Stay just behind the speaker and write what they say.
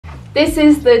This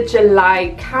is the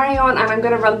July carry-on, and I'm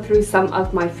going to run through some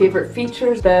of my favorite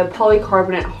features. The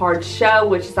polycarbonate hard shell,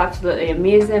 which is absolutely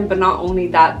amazing, but not only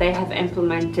that, they have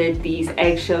implemented these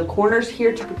eggshell corners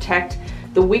here to protect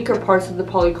the weaker parts of the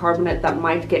polycarbonate that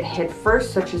might get hit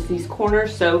first, such as these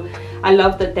corners. So I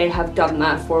love that they have done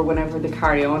that for whenever the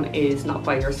carry-on is not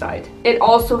by your side. It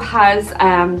also has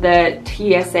the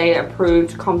TSA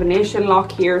approved combination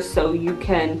lock here, so you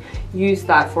can use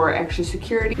that for extra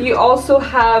security. You also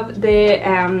have the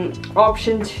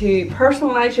option to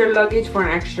personalize your luggage for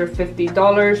an extra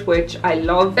 $50, which I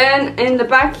love. Then in the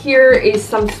back here is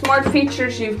some smart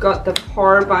features. You've got the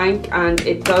power bank, and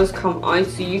it does come out,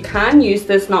 so you can use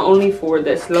this not only for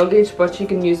this luggage, but you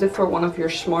can use it for one of your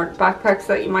smart backpacks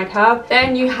that you might have.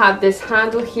 Then you have this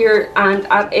handle here, and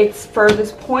at its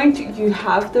furthest point you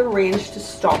have the range to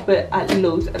stop it at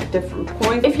loads of different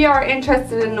points. If you are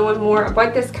interested in knowing more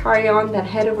about this carry-on, then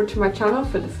head over to my channel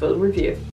for the full review.